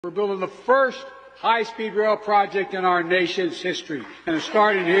We're building the first high-speed rail project in our nation's history, and it's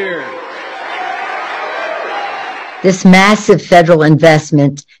starting here. This massive federal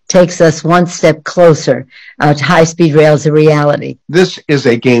investment takes us one step closer to high-speed rail as a reality. This is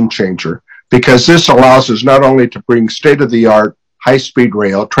a game changer because this allows us not only to bring state-of-the-art high-speed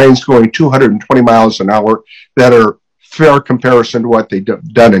rail, trains going 220 miles an hour that are fair comparison to what they've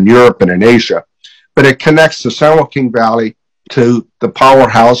done in Europe and in Asia, but it connects the San Joaquin Valley to the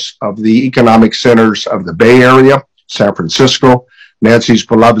powerhouse of the economic centers of the Bay Area, San Francisco, Nancy's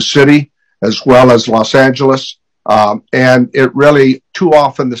beloved city, as well as Los Angeles. And it really, too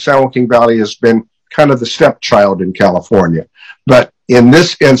often, the San Joaquin Valley has been kind of the stepchild in California. But in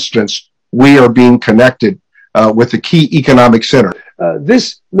this instance, we are being connected with the key economic center.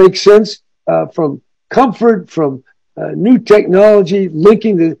 This makes sense from comfort, from new technology,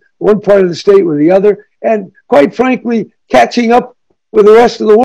 linking the one part of the state with the other, and quite frankly, catching up with the rest of the world.